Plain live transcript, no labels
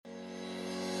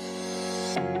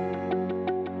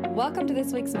Welcome to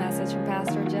this week's message from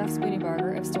Pastor Jeff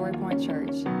Spooneybarger of Story Point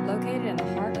Church, located in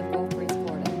the heart of Gulf Breeze,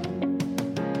 Florida.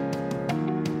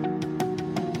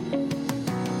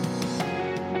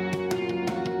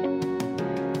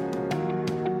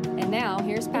 And now,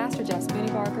 here's Pastor Jeff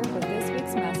Spooneybarger with this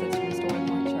week's message from Story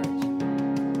Point Church.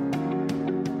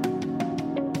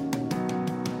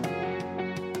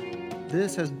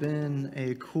 This has been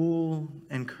a cool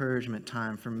encouragement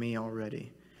time for me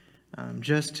already.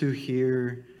 Just to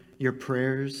hear your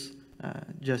prayers,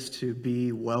 just to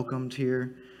be welcomed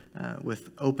here with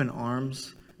open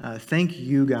arms. Thank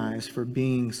you guys for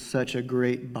being such a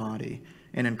great body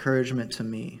and encouragement to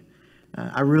me.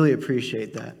 I really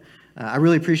appreciate that. I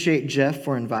really appreciate Jeff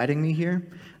for inviting me here.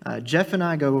 Jeff and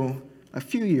I go a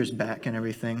few years back and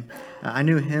everything. I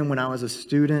knew him when I was a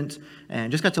student and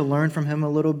just got to learn from him a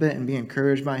little bit and be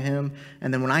encouraged by him.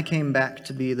 And then when I came back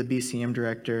to be the BCM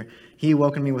director, he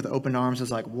welcomed me with open arms.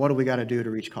 As like, what do we got to do to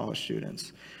reach college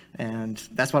students? And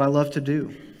that's what I love to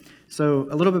do. So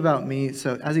a little bit about me.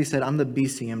 So as he said, I'm the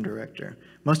BCM director.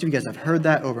 Most of you guys have heard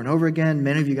that over and over again.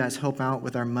 Many of you guys help out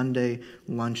with our Monday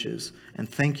lunches, and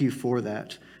thank you for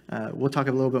that. We'll talk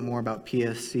a little bit more about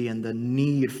PSC and the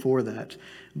need for that.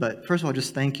 But first of all,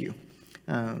 just thank you.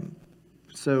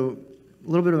 So a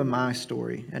little bit of my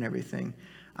story and everything.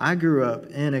 I grew up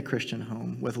in a Christian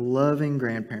home with loving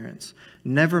grandparents.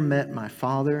 Never met my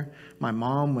father. My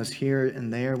mom was here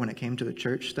and there when it came to the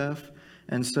church stuff.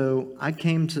 And so I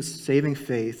came to saving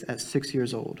faith at 6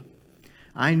 years old.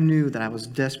 I knew that I was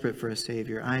desperate for a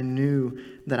Savior. I knew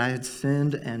that I had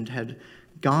sinned and had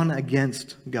gone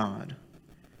against God.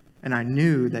 And I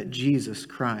knew that Jesus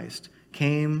Christ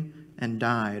came and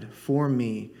died for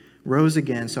me, rose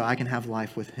again so I can have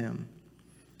life with him.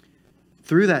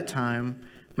 Through that time,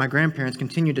 my grandparents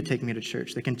continued to take me to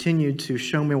church. They continued to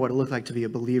show me what it looked like to be a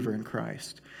believer in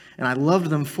Christ. And I loved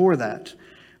them for that.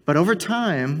 But over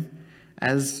time,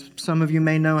 as some of you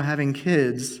may know, having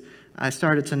kids, I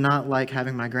started to not like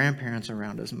having my grandparents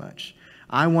around as much.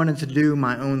 I wanted to do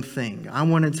my own thing. I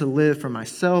wanted to live for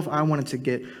myself. I wanted to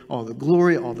get all the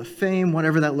glory, all the fame,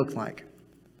 whatever that looked like.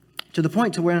 To the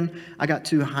point to when I got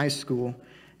to high school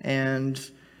and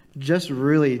just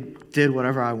really did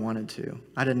whatever I wanted to.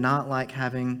 I did not like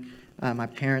having my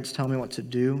parents tell me what to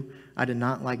do. I did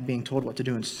not like being told what to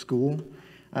do in school.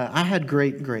 I had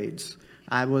great grades.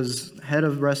 I was head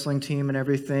of wrestling team and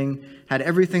everything, had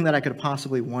everything that I could have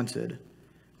possibly wanted,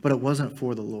 but it wasn't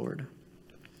for the Lord.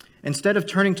 Instead of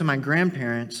turning to my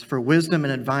grandparents for wisdom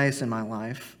and advice in my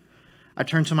life, I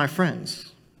turned to my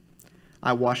friends.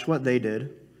 I watched what they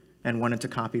did and wanted to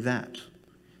copy that.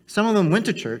 Some of them went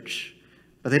to church,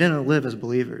 but they didn't live as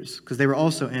believers because they were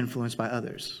also influenced by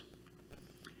others.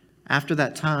 After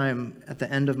that time, at the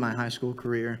end of my high school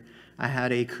career, I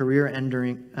had a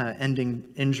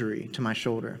career-ending injury to my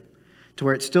shoulder, to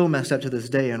where it's still messed up to this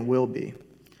day and will be.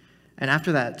 And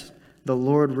after that, the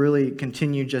Lord really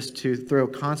continued just to throw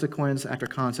consequence after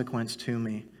consequence to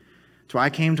me, to where I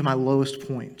came to my lowest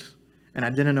point, and I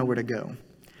didn't know where to go.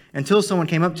 Until someone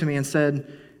came up to me and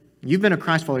said, "You've been a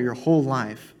Christ follower your whole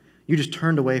life. You just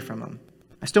turned away from him."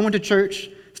 I still went to church,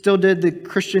 still did the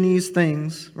Christianese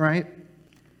things, right?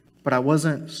 But I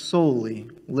wasn't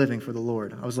solely living for the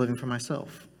Lord. I was living for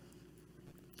myself.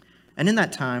 And in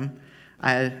that time,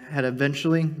 I had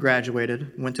eventually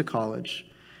graduated, went to college,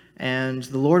 and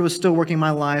the Lord was still working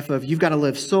my life of, you've got to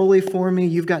live solely for me,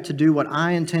 you've got to do what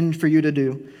I intend for you to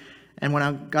do. And when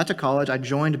I got to college, I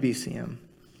joined BCM,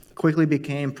 quickly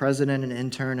became president and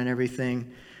intern and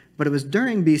everything. But it was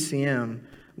during BCM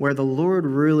where the Lord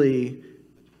really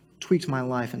tweaked my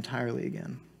life entirely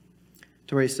again,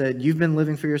 to where he said, you've been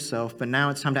living for yourself, but now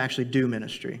it's time to actually do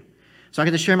ministry. So I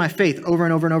got to share my faith over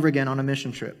and over and over again on a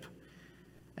mission trip.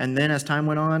 And then as time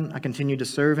went on, I continued to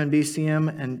serve in BCM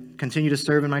and continued to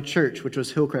serve in my church, which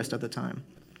was Hillcrest at the time.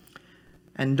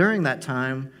 And during that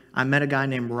time, I met a guy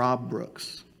named Rob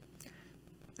Brooks.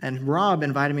 And Rob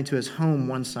invited me to his home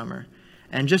one summer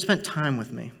and just spent time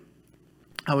with me.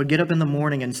 I would get up in the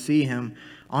morning and see him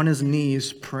on his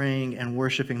knees praying and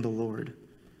worshiping the Lord.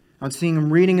 I would see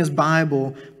him reading his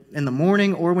Bible in the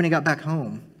morning or when he got back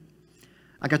home.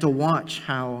 I got to watch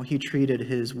how he treated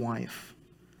his wife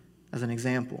as an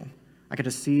example. I got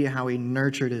to see how he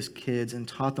nurtured his kids and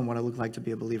taught them what it looked like to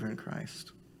be a believer in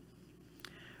Christ.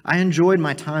 I enjoyed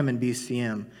my time in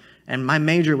BCM, and my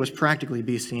major was practically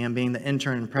BCM, being the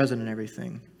intern and president and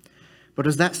everything. But it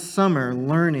was that summer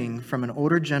learning from an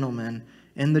older gentleman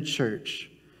in the church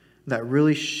that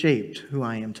really shaped who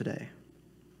I am today.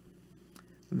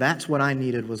 That's what I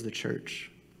needed, was the church.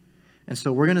 And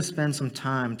so we're going to spend some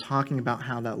time talking about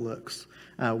how that looks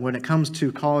when it comes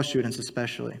to college students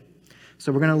especially.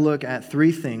 So we're going to look at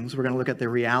three things. We're going to look at the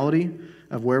reality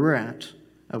of where we're at,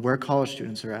 of where college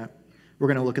students are at. We're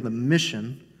going to look at the mission,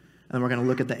 and then we're going to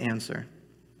look at the answer.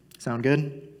 Sound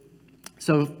good?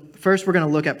 So first, we're going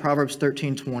to look at Proverbs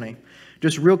 13:20.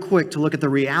 Just real quick to look at the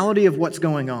reality of what's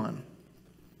going on.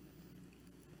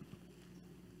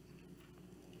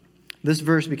 This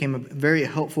verse became a very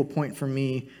helpful point for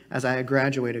me as I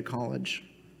graduated college,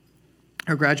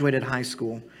 or graduated high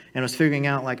school, and was figuring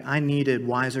out like I needed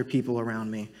wiser people around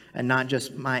me and not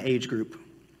just my age group.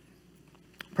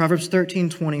 Proverbs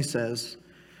 13:20 says,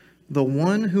 "The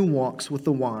one who walks with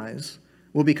the wise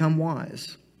will become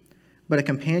wise, but a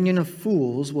companion of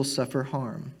fools will suffer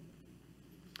harm."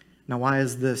 Now, why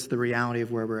is this the reality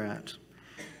of where we're at?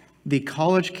 The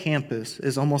college campus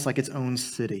is almost like its own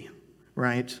city,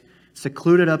 right?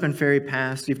 Secluded up in Ferry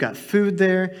Pass. You've got food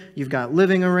there. You've got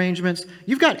living arrangements.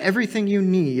 You've got everything you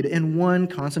need in one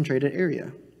concentrated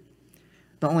area.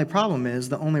 The only problem is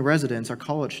the only residents are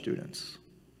college students.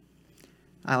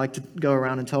 I like to go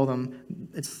around and tell them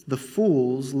it's the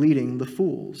fools leading the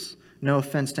fools. No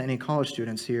offense to any college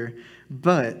students here,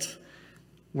 but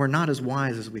we're not as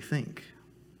wise as we think.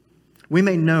 We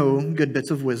may know good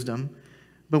bits of wisdom,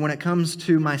 but when it comes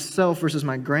to myself versus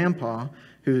my grandpa,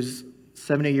 who's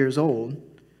 70 years old,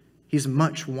 he's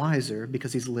much wiser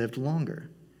because he's lived longer.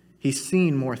 He's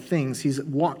seen more things. He's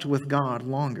walked with God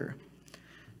longer.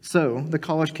 So the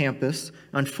college campus,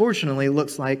 unfortunately,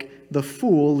 looks like the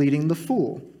fool leading the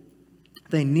fool.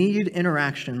 They need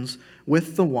interactions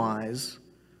with the wise,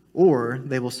 or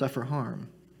they will suffer harm.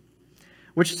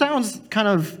 Which sounds kind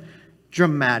of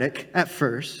dramatic at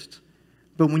first,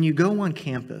 but when you go on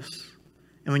campus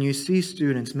and when you see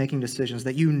students making decisions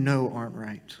that you know aren't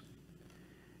right,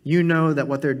 you know that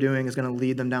what they're doing is going to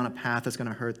lead them down a path that's going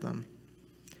to hurt them.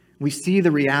 We see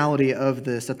the reality of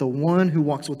this, that the one who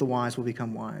walks with the wise will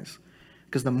become wise.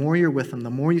 Because the more you're with them, the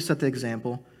more you set the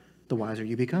example, the wiser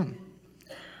you become.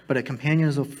 But a companion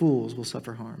of fools will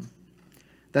suffer harm.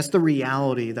 That's the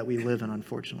reality that we live in,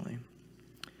 unfortunately.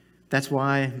 That's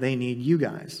why they need you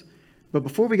guys. But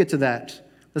before we get to that,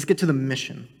 let's get to the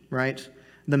mission, right?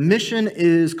 The mission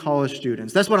is college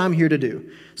students. That's what I'm here to do.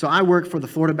 So I work for the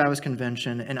Florida Baptist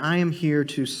Convention, and I am here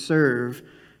to serve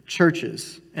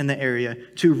churches in the area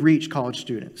to reach college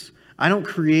students. I don't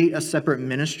create a separate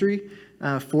ministry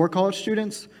for college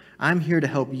students. I'm here to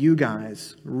help you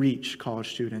guys reach college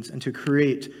students and to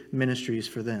create ministries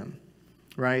for them,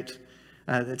 right?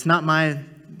 It's not my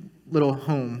little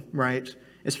home, right?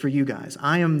 It's for you guys.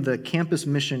 I am the campus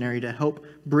missionary to help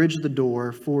bridge the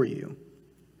door for you.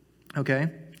 Okay?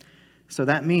 So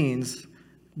that means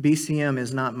BCM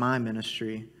is not my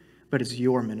ministry, but it's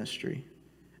your ministry.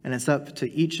 And it's up to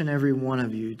each and every one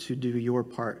of you to do your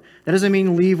part. That doesn't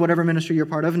mean leave whatever ministry you're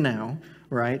part of now,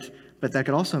 right? But that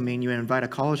could also mean you invite a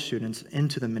college students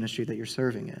into the ministry that you're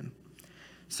serving in.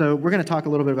 So we're going to talk a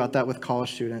little bit about that with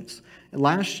college students.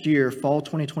 Last year, fall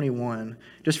 2021,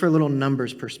 just for a little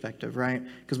numbers perspective, right?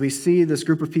 Because we see this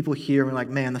group of people here, and we're like,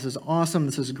 man, this is awesome,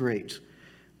 this is great.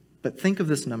 But think of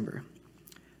this number.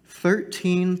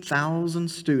 13,000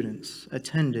 students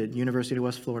attended University of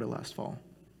West Florida last fall.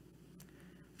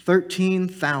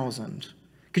 13,000.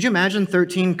 Could you imagine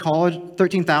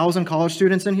 13,000 college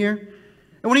students in here?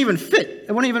 It wouldn't even fit.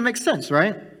 It wouldn't even make sense,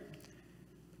 right?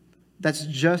 That's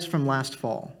just from last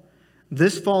fall.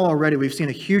 This fall already, we've seen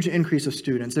a huge increase of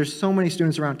students. There's so many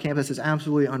students around campus, it's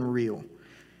absolutely unreal.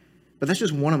 But that's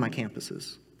just one of my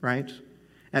campuses, right?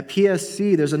 At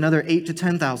PSC, there's another 8,000 to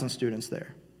 10,000 students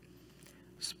there.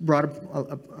 Brought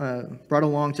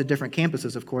along to different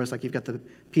campuses, of course, like you've got the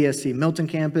PSC Milton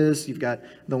campus, you've got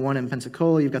the one in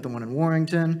Pensacola, you've got the one in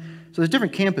Warrington. So there's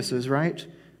different campuses, right?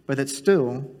 But it's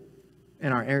still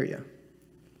in our area.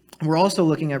 We're also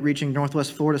looking at reaching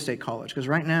Northwest Florida State College, because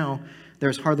right now,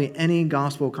 there's hardly any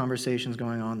gospel conversations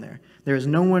going on there. There is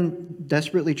no one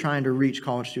desperately trying to reach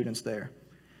college students there.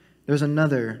 There's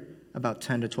another about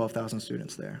 10,000 to 12,000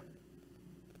 students there.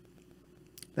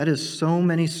 That is so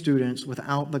many students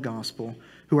without the gospel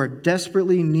who are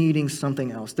desperately needing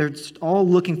something else. They're all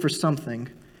looking for something,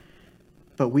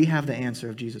 but we have the answer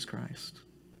of Jesus Christ.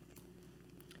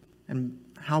 And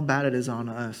how bad it is on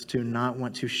us to not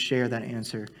want to share that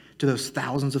answer to those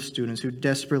thousands of students who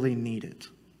desperately need it.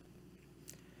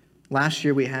 Last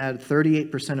year, we had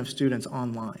 38% of students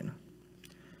online.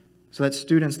 So that's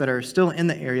students that are still in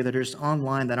the area that are just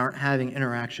online that aren't having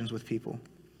interactions with people.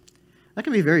 That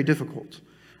can be very difficult.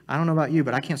 I don't know about you,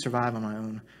 but I can't survive on my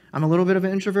own. I'm a little bit of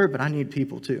an introvert, but I need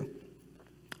people too.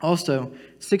 Also,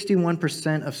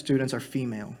 61% of students are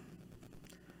female.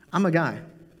 I'm a guy.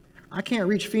 I can't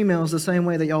reach females the same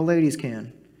way that y'all ladies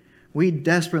can. We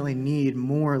desperately need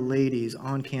more ladies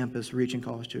on campus reaching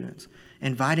college students,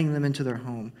 inviting them into their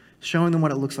home, showing them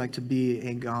what it looks like to be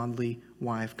a godly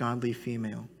wife, godly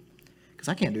female. Because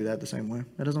I can't do that the same way.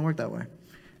 That doesn't work that way.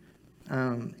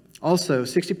 Also,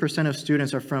 60% of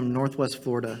students are from Northwest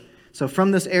Florida. So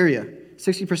from this area,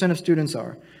 60% of students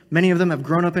are. Many of them have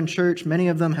grown up in church. Many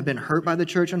of them have been hurt by the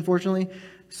church, unfortunately.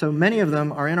 So many of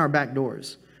them are in our back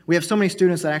doors. We have so many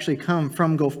students that actually come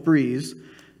from Gulf Breeze,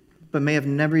 but may have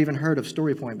never even heard of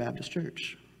Story Point Baptist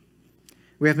Church.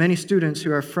 We have many students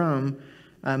who are from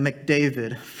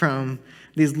McDavid, from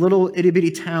these little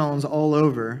itty-bitty towns all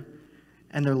over,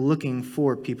 and they're looking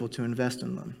for people to invest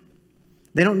in them.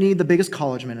 They don't need the biggest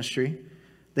college ministry.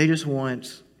 They just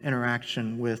want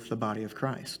interaction with the body of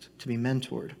Christ, to be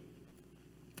mentored.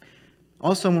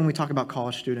 Also, when we talk about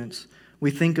college students,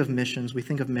 we think of missions, we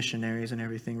think of missionaries and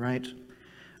everything, right?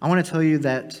 I want to tell you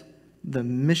that the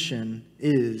mission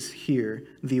is here.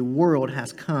 The world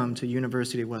has come to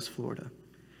University of West Florida.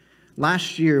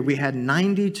 Last year, we had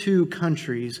 92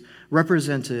 countries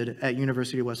represented at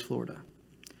University of West Florida.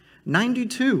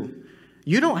 92.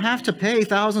 You don't have to pay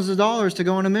thousands of dollars to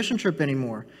go on a mission trip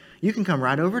anymore. You can come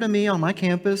right over to me on my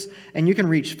campus, and you can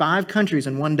reach 5 countries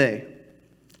in one day.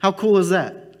 How cool is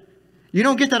that? You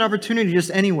don't get that opportunity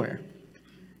just anywhere.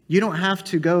 You don't have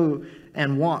to go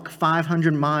and walk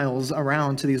 500 miles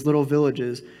around to these little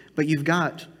villages, but you've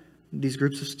got these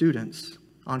groups of students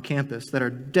on campus that are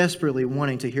desperately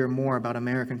wanting to hear more about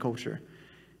American culture.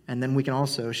 And then we can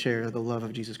also share the love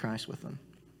of Jesus Christ with them.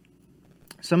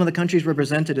 Some of the countries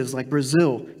represented is like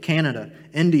Brazil, Canada,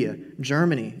 India,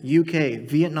 Germany, UK,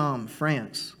 Vietnam,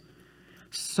 France.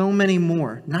 So many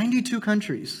more. 92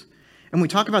 countries. And we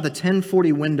talk about the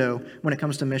 1040 window when it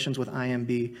comes to missions with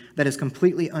IMB that is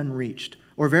completely unreached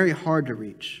or very hard to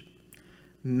reach.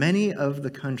 Many of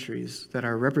the countries that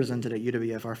are represented at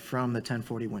UWF are from the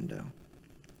 1040 window.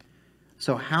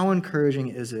 So how encouraging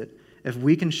is it if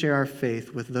we can share our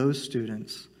faith with those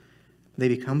students, they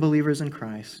become believers in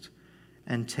Christ,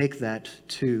 and take that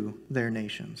to their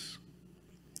nations?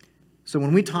 So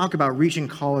when we talk about reaching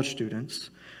college students,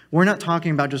 we're not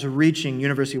talking about just reaching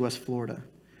University of West Florida.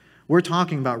 We're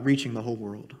talking about reaching the whole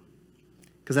world,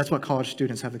 because that's what college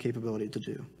students have the capability to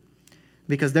do.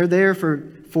 Because they're there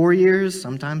for 4 years,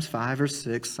 sometimes 5 or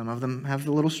 6. Some of them have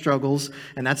the little struggles,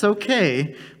 and that's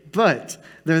okay, but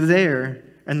they're there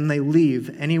and they leave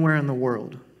anywhere in the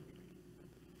world.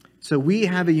 So we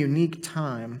have a unique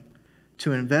time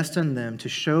to invest in them, to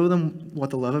show them what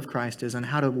the love of Christ is and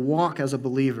how to walk as a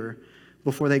believer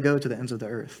before they go to the ends of the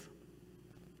earth.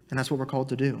 And that's what we're called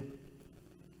to do.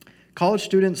 College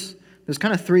students, there's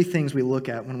kind of 3 things we look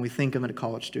at when we think of a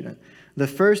college student. The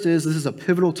first is this is a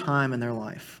pivotal time in their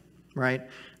life, right?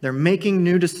 They're making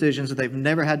new decisions that they've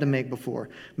never had to make before.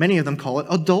 Many of them call it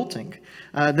adulting.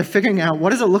 They're figuring out, what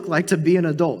does it look like to be an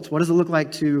adult? What does it look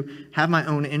like to have my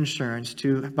own insurance,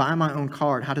 to buy my own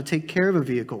car, how to take care of a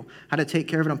vehicle, how to take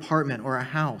care of an apartment or a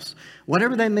house,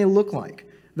 whatever they may look like.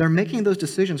 They're making those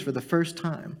decisions for the first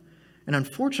time. And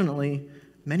unfortunately,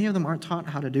 many of them aren't taught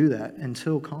how to do that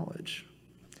until college.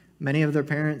 Many of their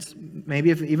parents,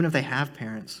 maybe even if they have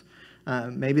parents,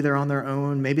 maybe they're on their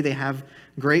own, maybe they have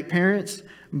great parents,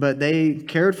 but they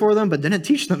cared for them, but didn't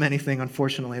teach them anything,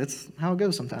 unfortunately. That's how it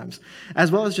goes sometimes.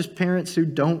 As well as just parents who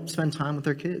don't spend time with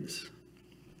their kids.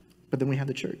 But then we have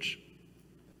the church.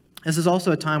 This is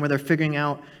also a time where they're figuring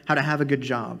out how to have a good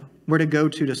job, where to go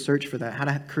to search for that, how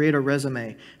to create a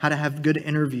resume, how to have good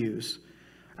interviews,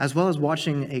 as well as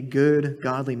watching a good,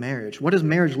 godly marriage. What does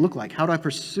marriage look like? How do I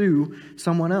pursue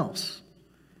someone else?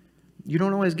 You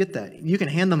don't always get that. You can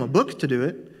hand them a book to do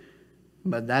it,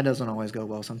 but that doesn't always go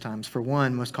well sometimes. For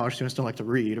one, most college students don't like to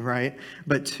read, right?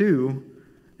 But 2,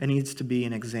 it needs to be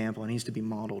an example. It needs to be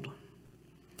modeled.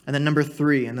 And then number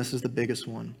 3, and this is the biggest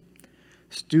one,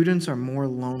 students are more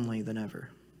lonely than ever.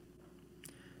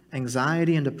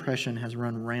 Anxiety and depression has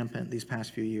run rampant these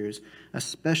past few years,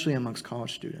 especially amongst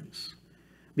college students,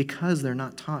 because they're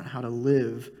not taught how to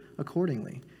live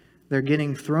accordingly. They're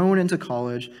getting thrown into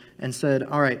college and said,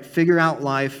 all right, figure out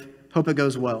life, hope it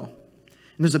goes well.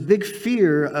 And there's a big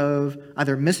fear of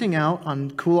either missing out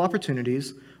on cool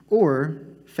opportunities or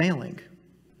failing.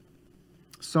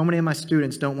 So many of my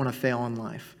students don't want to fail in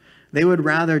life. They would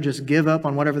rather just give up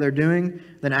on whatever they're doing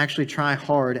than actually try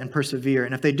hard and persevere.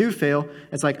 And if they do fail,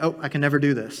 it's like, oh, I can never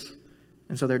do this.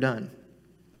 And so they're done.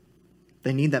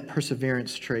 They need that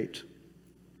perseverance trait.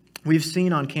 We've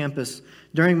seen on campus,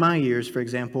 during my years, for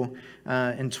example,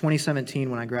 in 2017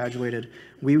 when I graduated,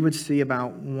 we would see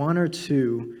about 1 or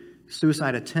 2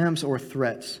 suicide attempts or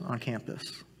threats on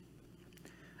campus.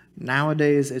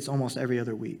 Nowadays, it's almost every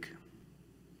other week.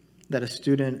 that a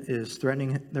student is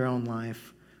threatening their own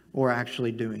life or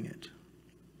actually doing it.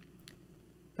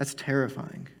 That's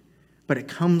terrifying. But it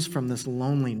comes from this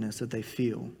loneliness that they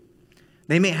feel.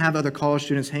 They may have other college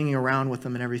students hanging around with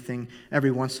them and everything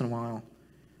every once in a while,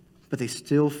 but they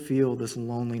still feel this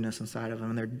loneliness inside of them,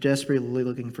 and they're desperately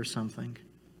looking for something.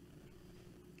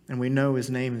 And we know his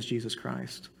name is Jesus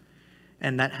Christ.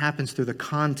 And that happens through the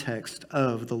context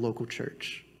of the local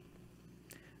church.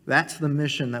 That's the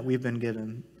mission that we've been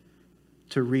given,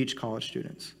 to reach college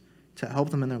students, to help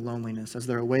them in their loneliness as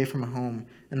they're away from home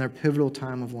in their pivotal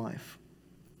time of life.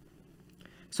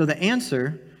 So the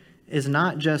answer is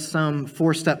not just some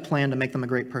 4-step plan to make them a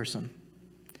great person.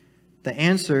 The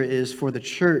answer is for the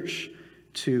church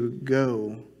to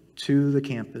go to the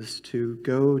campus, to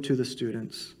go to the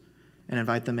students and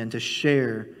invite them in to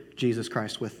share Jesus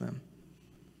Christ with them.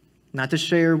 Not to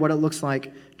share what it looks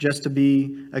like just to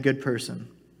be a good person.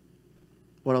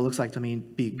 What it looks like to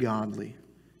be godly,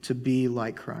 to be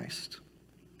like Christ.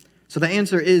 So the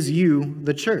answer is you,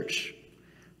 the church.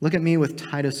 Look at me with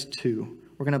Titus 2.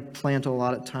 We're going to plant a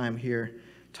lot of time here.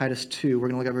 Titus 2, we're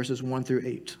going to look at verses 1 through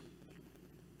 8.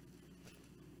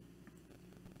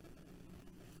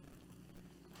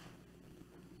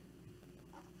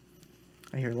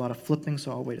 I hear a lot of flipping,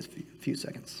 so I'll wait a few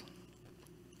seconds.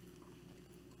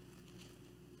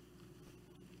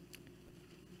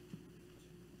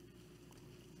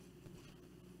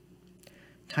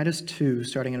 Titus 2,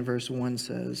 starting in verse 1,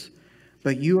 says,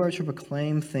 "But you are to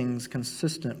proclaim things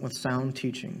consistent with sound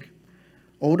teaching.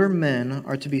 Older men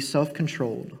are to be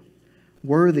self-controlled,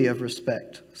 worthy of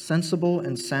respect, sensible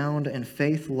and sound in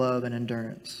faith, love, and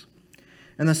endurance.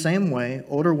 In the same way,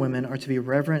 older women are to be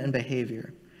reverent in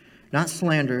behavior, not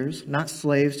slanderers, not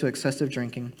slaves to excessive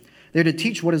drinking. They are to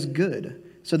teach what is good,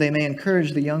 so they may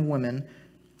encourage the young women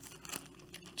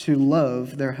to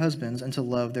love their husbands and to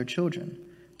love their children,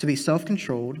 to be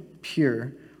self-controlled,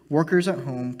 pure, workers at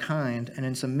home, kind, and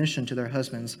in submission to their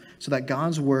husbands, so that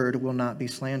God's word will not be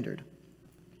slandered.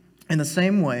 In the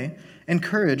same way,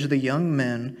 encourage the young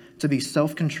men to be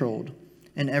self-controlled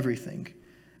in everything.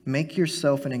 Make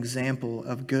yourself an example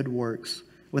of good works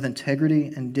with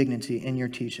integrity and dignity in your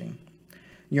teaching.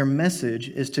 Your message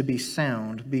is to be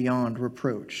sound beyond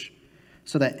reproach,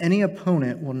 so that any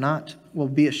opponent will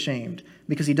be ashamed,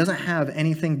 because he doesn't have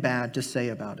anything bad to say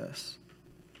about us."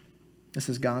 This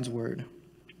is God's word.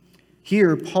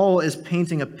 Here, Paul is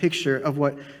painting a picture of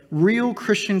what real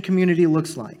Christian community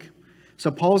looks like. So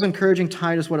Paul's encouraging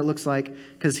Titus what it looks like,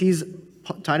 because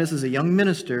Titus is a young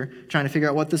minister trying to figure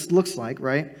out what this looks like,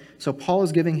 right? So Paul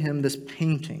is giving him this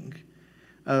painting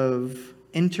of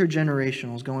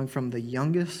intergenerationals going from the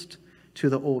youngest to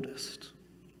the oldest.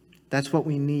 That's what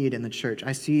we need in the church.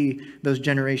 I see those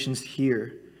generations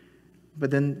here.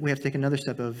 But then we have to take another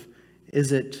step of,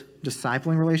 is it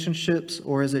discipling relationships,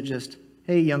 or is it just,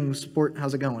 hey, young sport,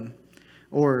 how's it going?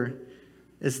 Or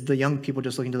is the young people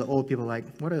just looking to the old people like,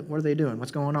 what are they doing?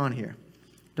 What's going on here?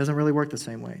 It doesn't really work the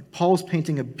same way. Paul's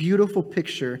painting a beautiful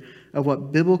picture of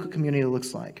what biblical community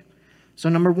looks like. So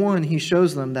number one, he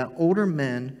shows them that older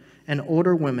men and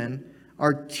older women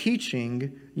are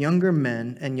teaching younger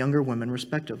men and younger women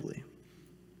respectively.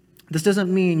 This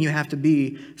doesn't mean you have to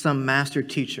be some master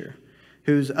teacher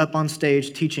who's up on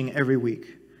stage teaching every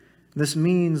week. This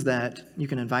means that you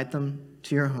can invite them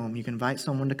to your home, you can invite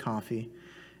someone to coffee,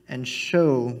 and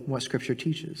show what Scripture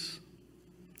teaches.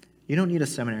 You don't need a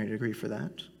seminary degree for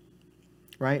that,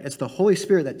 right? It's the Holy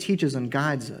Spirit that teaches and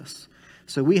guides us.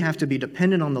 So we have to be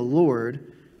dependent on the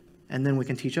Lord, and then we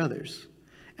can teach others.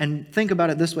 And think about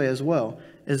it this way as well,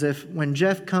 as if when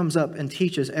Jeff comes up and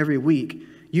teaches every week,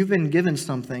 you've been given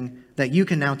something that you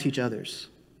can now teach others.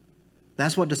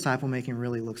 That's what disciple making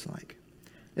really looks like,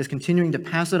 is continuing to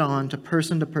pass it on to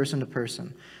person to person to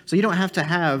person. So you don't have to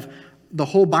have the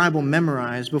whole Bible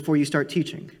memorized before you start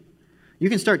teaching. You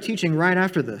can start teaching right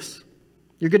after this.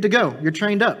 You're good to go. You're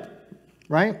trained up,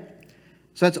 right?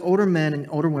 So that's older men and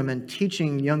older women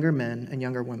teaching younger men and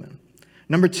younger women.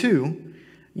 Number two,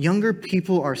 younger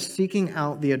people are seeking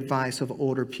out the advice of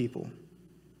older people.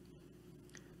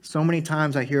 So many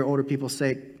times I hear older people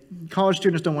say, college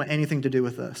students don't want anything to do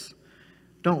with us.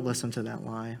 Don't listen to that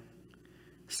lie.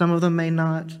 Some of them may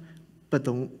not, but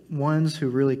the ones who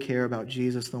really care about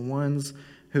Jesus, the ones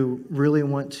who really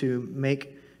want to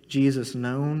make Jesus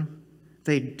known,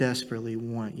 they desperately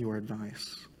want your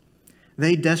advice.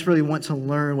 They desperately want to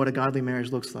learn what a godly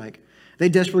marriage looks like. They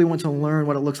desperately want to learn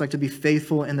what it looks like to be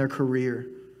faithful in their career.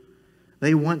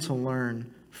 They want to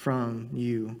learn from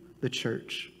you, the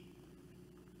church.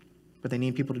 But they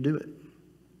need people to do it.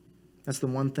 That's the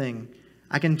one thing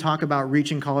I can talk about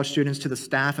reaching college students to the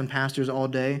staff and pastors all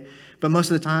day, but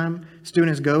most of the time,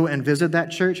 students go and visit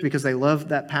that church because they love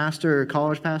that pastor or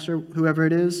college pastor, whoever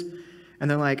it is,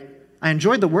 and they're like, I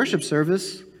enjoyed the worship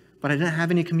service, but I didn't have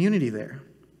any community there.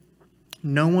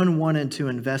 No one wanted to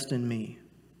invest in me.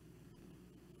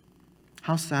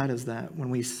 How sad is that when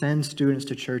we send students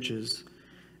to churches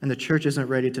and the church isn't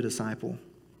ready to disciple?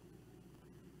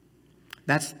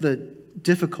 That's the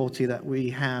difficulty that we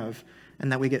have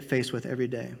and that we get faced with every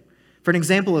day. For an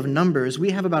example of numbers,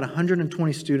 we have about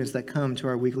 120 students that come to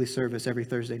our weekly service every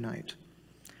Thursday night.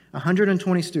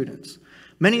 120 students.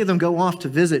 Many of them go off to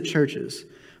visit churches,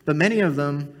 but many of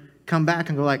them come back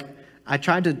and go like, I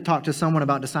tried to talk to someone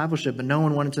about discipleship, but no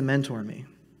one wanted to mentor me.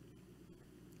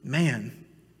 Man,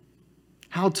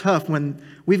 how tough when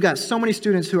we've got so many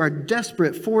students who are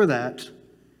desperate for that,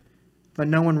 but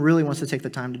no one really wants to take the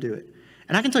time to do it.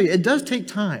 And I can tell you, it does take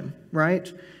time,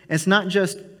 right? It's not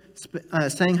just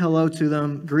saying hello to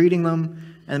them, greeting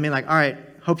them, and being like, all right,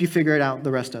 hope you figure it out,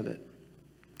 the rest of it.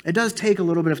 It does take a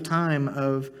little bit of time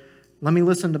of, let me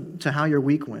listen to how your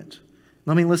week went.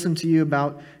 Let me listen to you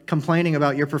about complaining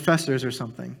about your professors or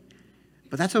something.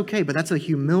 But that's okay, but that's a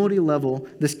humility level,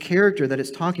 this character that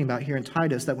it's talking about here in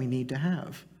Titus that we need to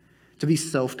have, to be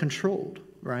self-controlled,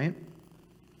 right?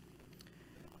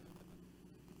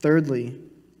 Thirdly,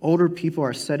 older people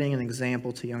are setting an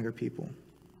example to younger people.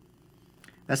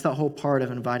 That's the whole part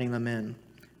of inviting them in.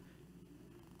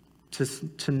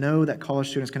 To know that college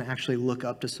students can actually look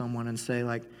up to someone and say,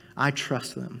 like, I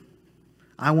trust them.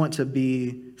 I want to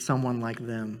be someone like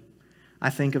them. I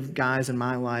think of guys in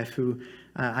my life who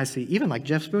I see, even like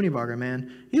Jeff Spooneybarger,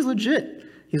 man, he's legit.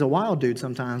 He's a wild dude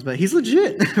sometimes, but he's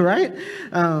legit, right?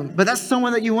 But that's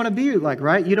someone that you want to be like,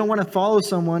 right? You don't want to follow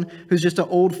someone who's just an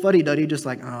old fuddy-duddy, just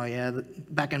like, oh yeah,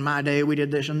 back in my day we did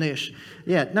this and this.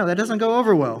 Yeah, no, that doesn't go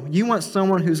over well. You want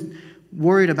someone who's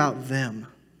worried about them.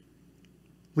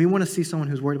 We want to see someone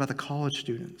who's worried about the college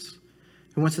students,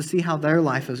 who wants to see how their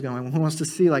life is going, who wants to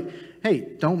see like, hey,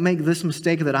 don't make this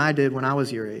mistake that I did when I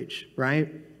was your age,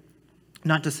 right?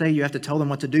 Not to say you have to tell them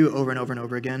what to do over and over and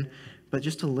over again, but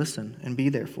just to listen and be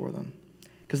there for them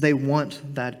because they want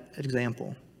that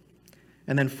example.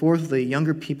 And then fourthly,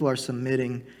 younger people are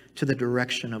submitting to the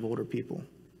direction of older people.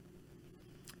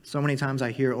 So many times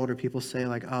I hear older people say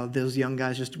like, oh, those young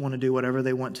guys just want to do whatever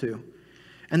they want to.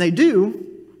 And they do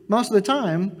most of the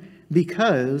time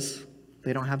because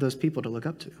they don't have those people to look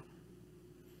up to.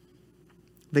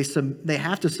 They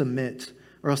have to submit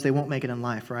or else they won't make it in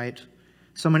life, right?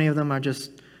 So many of them are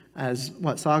just, as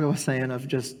what Saga was saying, of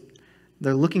just,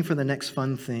 they're looking for the next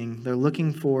fun thing. They're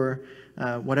looking for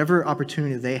whatever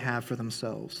opportunity they have for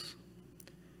themselves.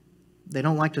 They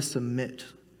don't like to submit.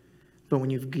 But when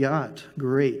you've got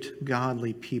great,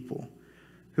 godly people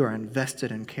who are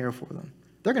invested and care for them,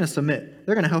 they're going to submit.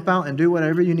 They're going to help out and do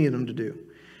whatever you need them to do.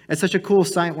 It's such a cool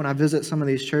sight when I visit some of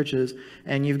these churches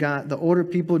and you've got the older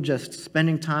people just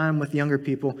spending time with younger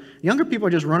people. Younger people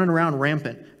are just running around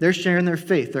rampant. They're sharing their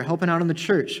faith. They're helping out in the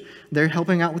church. They're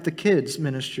helping out with the kids'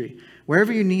 ministry.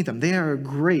 Wherever you need them, they are a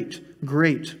great,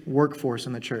 great workforce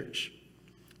in the church,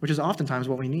 which is oftentimes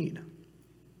what we need.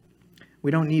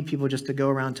 We don't need people just to go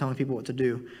around telling people what to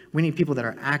do. We need people that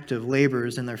are active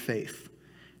laborers in their faith.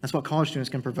 That's what college students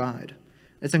can provide.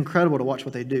 It's incredible to watch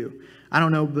what they do. I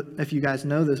don't know if you guys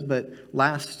know this, but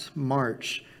last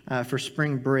March for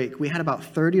spring break, we had about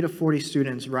 30 to 40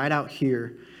 students right out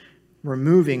here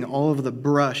removing all of the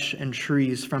brush and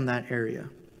trees from that area.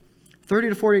 30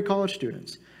 to 40 college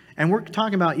students. And we're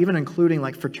talking about even including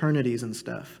like fraternities and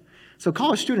stuff. So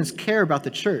college students care about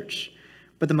the church.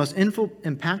 But the most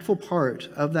impactful part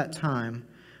of that time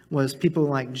was people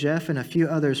like Jeff and a few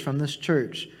others from this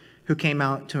church who came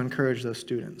out to encourage those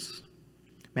students.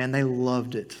 Man, they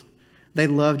loved it. They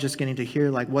loved just getting to hear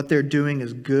like what they're doing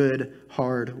is good,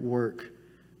 hard work.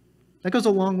 That goes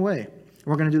a long way.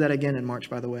 We're going to do that again in March,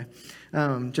 by the way,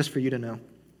 just for you to know.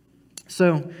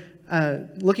 So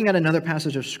looking at another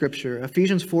passage of Scripture,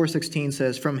 Ephesians 4:16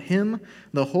 says, "From him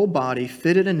the whole body,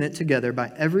 fitted and knit together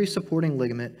by every supporting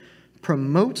ligament,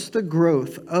 promotes the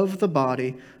growth of the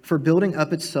body for building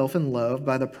up itself in love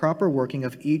by the proper working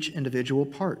of each individual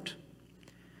part."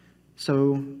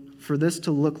 So for this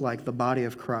to look like the body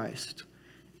of Christ,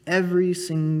 every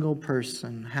single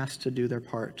person has to do their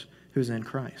part who's in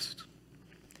Christ.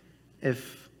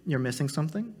 If you're missing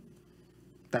something,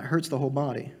 that hurts the whole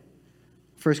body.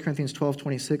 1 Corinthians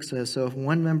 12:26 says, "So if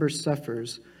one member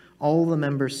suffers, all the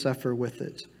members suffer with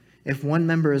it. If one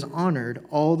member is honored,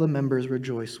 all the members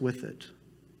rejoice with it."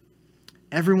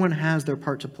 Everyone has their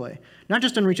part to play. Not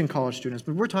just in reaching college students,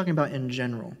 but we're talking about in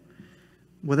general.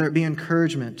 whether it be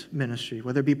encouragement ministry,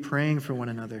 whether it be praying for one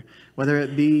another, whether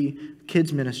it be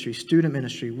kids ministry, student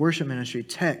ministry, worship ministry,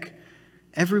 tech.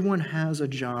 Everyone has a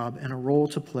job and a role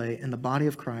to play in the body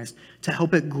of Christ to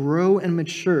help it grow and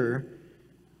mature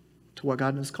to what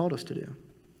God has called us to do.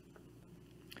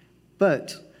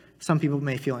 But some people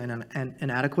may feel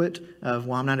inadequate of,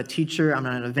 well, I'm not a teacher, I'm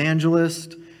not an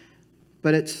evangelist,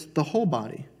 but it's the whole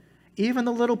body. Even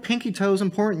the little pinky toe is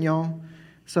important, y'all.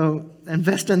 So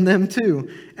invest in them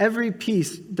too. Every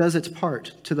piece does its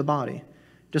part to the body.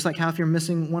 Just like how if you're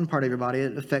missing one part of your body,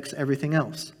 it affects everything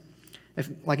else. If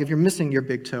you're missing your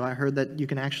big toe, I heard that you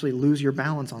can actually lose your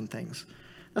balance on things.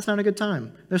 That's not a good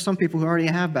time. There's some people who already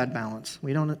have bad balance.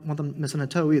 We don't want them missing a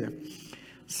toe either.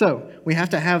 So we have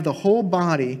to have the whole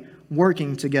body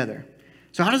working together.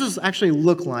 So how does this actually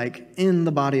look like in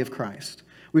the body of Christ?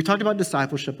 We've talked about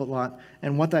discipleship a lot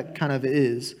and what that kind of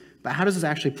is, but how does this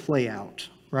actually play out,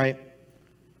 right?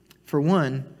 For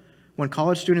one, when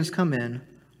college students come in,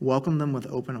 welcome them with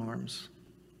open arms.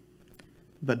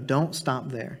 But don't stop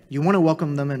there. You want to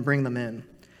welcome them and bring them in.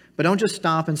 But don't just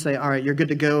stop and say, all right, you're good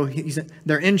to go.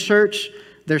 They're in church.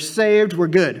 They're saved. We're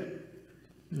good.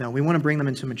 No, we want to bring them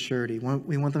into maturity.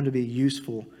 We want them to be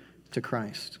useful to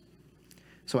Christ.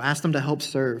 So ask them to help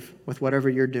serve with whatever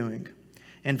you're doing.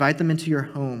 Invite them into your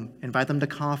home. Invite them to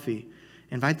coffee.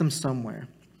 Invite them somewhere.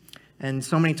 And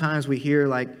so many times we hear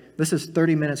this is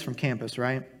 30 minutes from campus,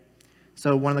 right?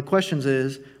 So one of the questions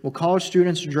is, will college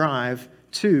students drive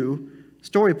to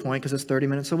Story Point because it's 30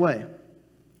 minutes away?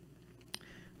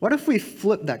 What if we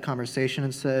flipped that conversation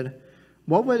and said,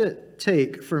 what would it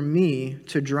take for me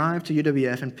to drive to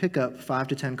UWF and pick up 5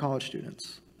 to 10 college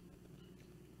students?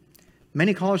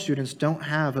 Many college students don't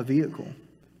have a vehicle.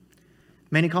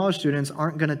 Many college students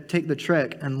aren't going to take the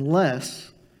trek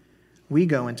unless we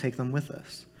go and take them with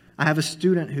us. I have a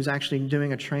student who's actually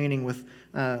doing a training with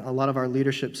a lot of our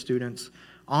leadership students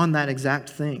on that exact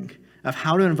thing of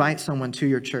how to invite someone to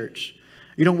your church.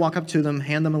 You don't walk up to them,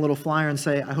 hand them a little flyer and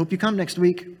say, I hope you come next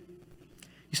week.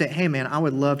 You say, hey man, I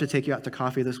would love to take you out to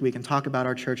coffee this week and talk about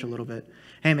our church a little bit.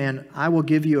 Hey man, I will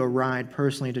give you a ride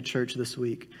personally to church this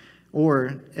week.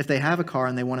 Or if they have a car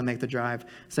and they want to make the drive,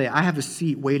 say, I have a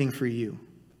seat waiting for you.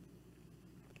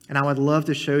 And I would love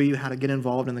to show you how to get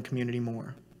involved in the community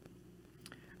more.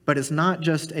 But it's not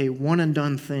just a one and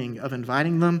done thing of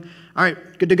inviting them. All right,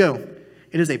 good to go.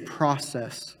 It is a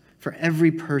process for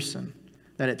every person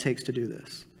that it takes to do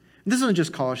this. This isn't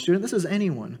just college student, this is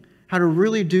anyone. How to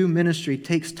really do ministry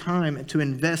takes time to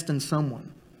invest in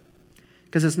someone.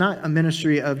 Because it's not a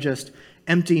ministry of just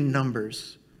empty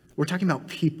numbers. We're talking about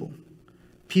people.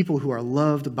 People who are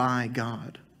loved by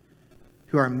God.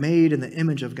 Who are made in the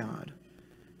image of God.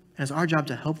 And it's our job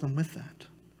to help them with that.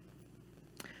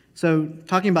 So,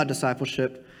 talking about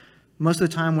discipleship, most of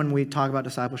the time when we talk about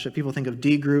discipleship, people think of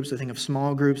D groups, they think of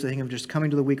small groups, they think of just coming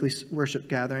to the weekly worship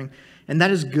gathering, and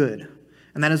that is good,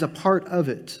 and that is a part of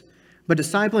it. But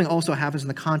discipling also happens in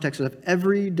the context of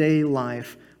everyday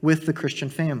life with the Christian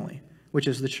family, which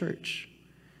is the church.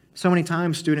 So many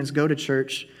times students go to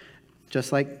church,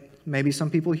 just like maybe some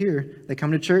people here, they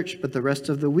come to church, but the rest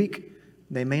of the week,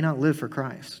 they may not live for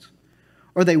Christ.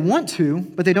 Or they want to,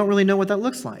 but they don't really know what that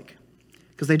looks like,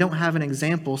 because they don't have an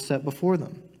example set before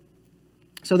them.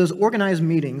 So those organized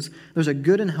meetings, those are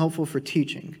good and helpful for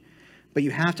teaching, but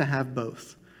you have to have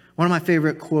both. One of my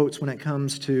favorite quotes when it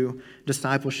comes to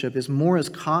discipleship is, more is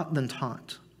caught than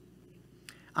taught.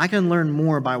 I can learn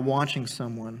more by watching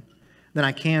someone than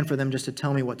I can for them just to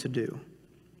tell me what to do,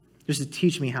 just to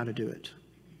teach me how to do it.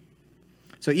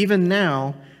 So even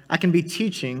now, I can be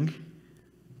teaching,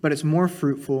 but it's more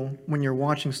fruitful when you're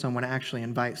watching someone actually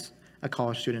invite a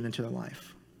college student into their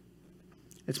life.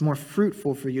 It's more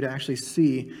fruitful for you to actually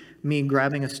see me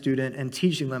grabbing a student and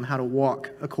teaching them how to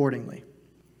walk accordingly.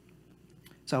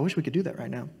 So I wish we could do that right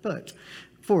now, but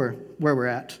for where we're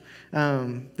at,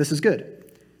 this is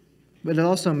good. But it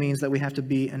also means that we have to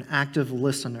be an active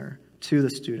listener to the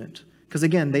student. Because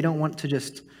again, they don't want to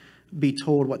just be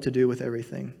told what to do with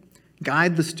everything.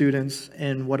 Guide the students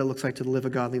in what it looks like to live a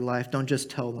godly life. Don't just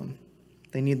tell them.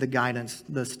 They need the guidance,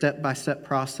 the step-by-step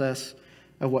process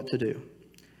of what to do.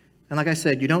 And like I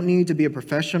said, you don't need to be a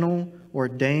professional,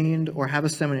 ordained, or have a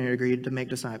seminary degree to make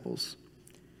disciples.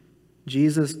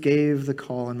 Jesus gave the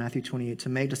call in Matthew 28 to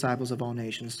make disciples of all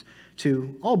nations,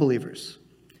 to all believers.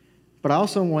 But I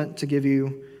also want to give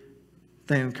you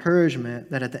the encouragement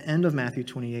that at the end of Matthew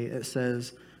 28, it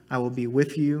says, I will be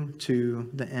with you to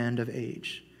the end of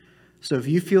age. So if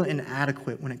you feel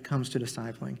inadequate when it comes to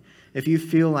discipling, if you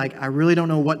feel like I really don't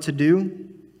know what to do,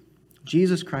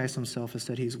 Jesus Christ himself has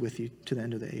said he's with you to the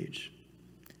end of the age.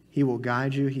 He will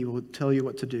guide you. He will tell you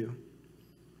what to do.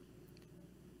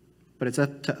 but it's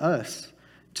up to us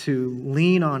to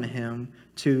lean on him,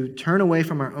 to turn away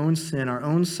from our own sin, our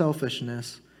own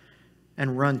selfishness,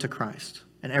 and run to Christ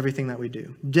in everything that we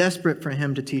do, desperate for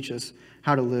him to teach us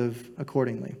how to live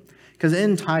accordingly. Because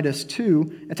in Titus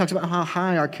 2, it talks about how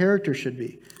high our character should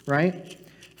be, right?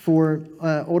 For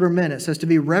older men, it says to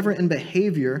be reverent in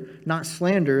behavior, not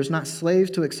slanderers, not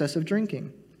slaves to excessive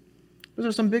drinking. Those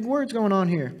are some big words going on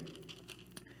here.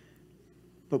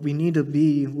 But we need to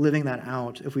be living that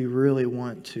out if we really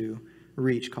want to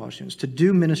reach college students, to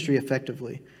do ministry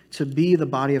effectively, to be the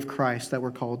body of Christ that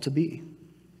we're called to be.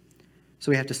 So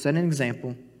we have to set an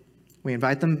example. We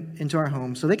invite them into our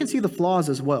home so they can see the flaws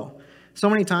as well. So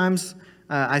many times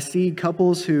I see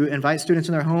couples who invite students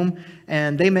in their home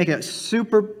and they make it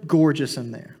super gorgeous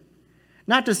in there.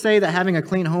 Not to say that having a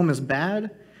clean home is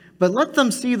bad, but let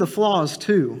them see the flaws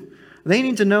too. They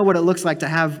need to know what it looks like to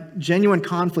have genuine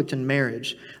conflict in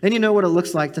marriage. They need to know what it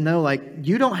looks like to know, like,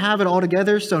 you don't have it all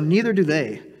together, so neither do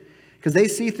they. Because they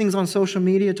see things on social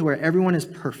media to where everyone is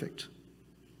perfect.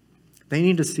 They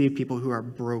need to see people who are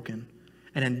broken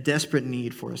and in desperate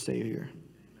need for a Savior.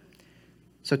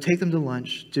 So take them to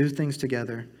lunch, do things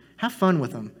together, have fun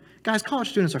with them. Guys, college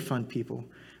students are fun people.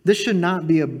 This should not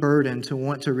be a burden to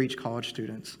want to reach college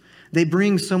students. They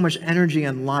bring so much energy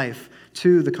and life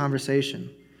to the conversation.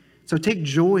 So take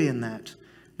joy in that.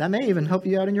 That may even help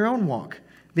you out in your own walk,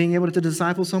 being able to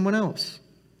disciple someone else.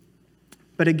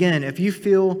 But again, if you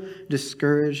feel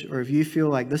discouraged or if you feel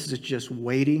like this is just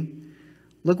weighty,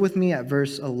 look with me at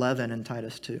verse 11 in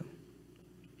Titus 2.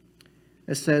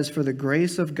 It says, "For the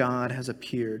grace of God has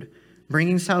appeared,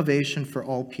 bringing salvation for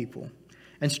all people,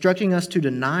 instructing us to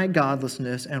deny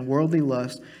godlessness and worldly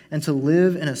lust and to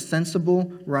live in a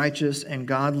sensible, righteous, and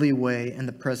godly way in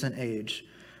the present age,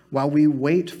 while we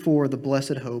wait for the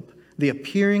blessed hope, the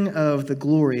appearing of the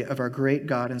glory of our great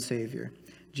God and Savior,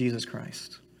 Jesus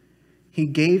Christ. He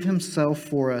gave himself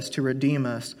for us to redeem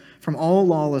us from all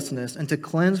lawlessness and to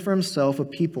cleanse for himself a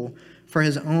people for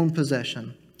his own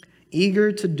possession,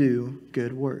 eager to do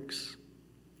good works."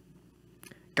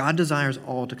 God desires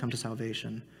all to come to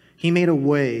salvation. He made a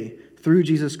way through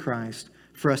Jesus Christ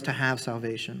for us to have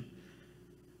salvation.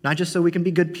 Not just so we can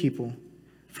be good people,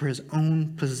 for his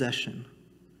own possession.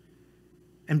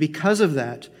 And because of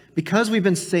that, because we've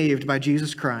been saved by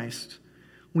Jesus Christ,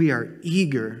 we are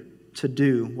eager to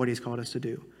do what he's called us to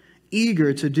do.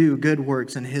 Eager to do good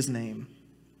works in his name.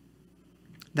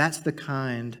 That's the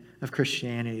kind of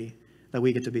Christianity that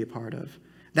we get to be a part of.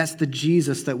 That's the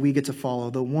Jesus that we get to follow,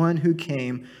 the one who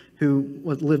came, who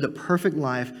lived a perfect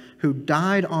life, who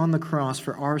died on the cross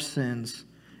for our sins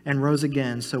and rose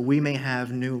again so we may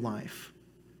have new life.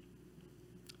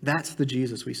 That's the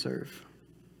Jesus we serve.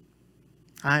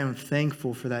 I am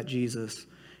thankful for that Jesus.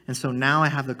 And so now I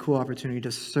have the cool opportunity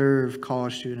to serve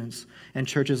college students and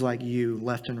churches like you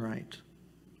left and right.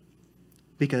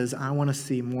 Because I want to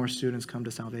see more students come to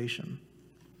salvation.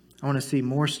 I want to see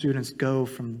more students go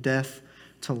from death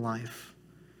to life.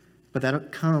 But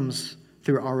that comes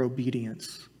through our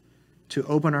obedience, to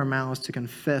open our mouths to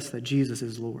confess that Jesus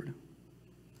is Lord.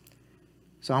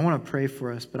 So I want to pray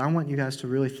for us, but I want you guys to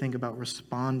really think about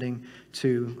responding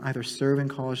to either serving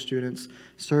college students,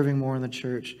 serving more in the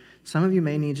church. Some of you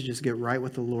may need to just get right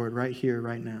with the Lord right here,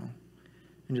 right now,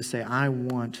 and just say, I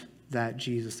want that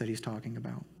Jesus that he's talking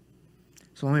about.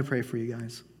 So let me pray for you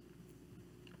guys.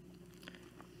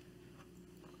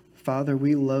 Father,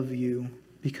 we love you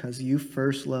because you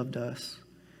first loved us.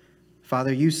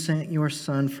 Father, you sent your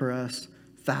Son for us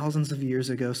thousands of years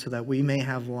ago so that we may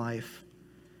have life.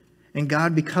 And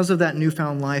God, because of that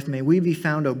newfound life, may we be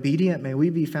found obedient, may we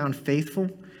be found faithful,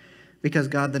 because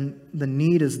God, the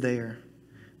need is there.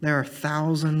 There are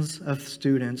thousands of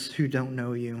students who don't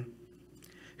know you,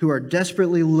 who are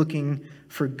desperately looking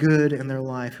for good in their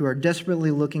life, who are desperately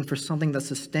looking for something that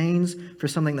sustains, for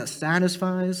something that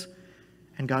satisfies.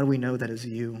 And God, we know that is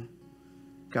you.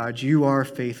 God, you are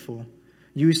faithful.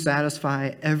 You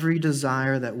satisfy every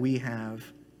desire that we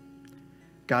have.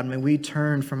 God, may we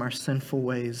turn from our sinful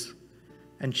ways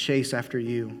and chase after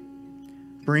you,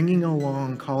 bringing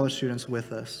along college students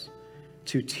with us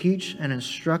to teach and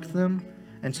instruct them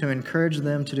and to encourage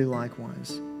them to do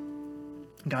likewise.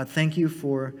 God, thank you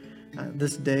for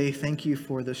this day. Thank you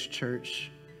for this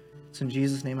church. It's in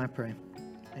Jesus' name I pray.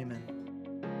 Amen.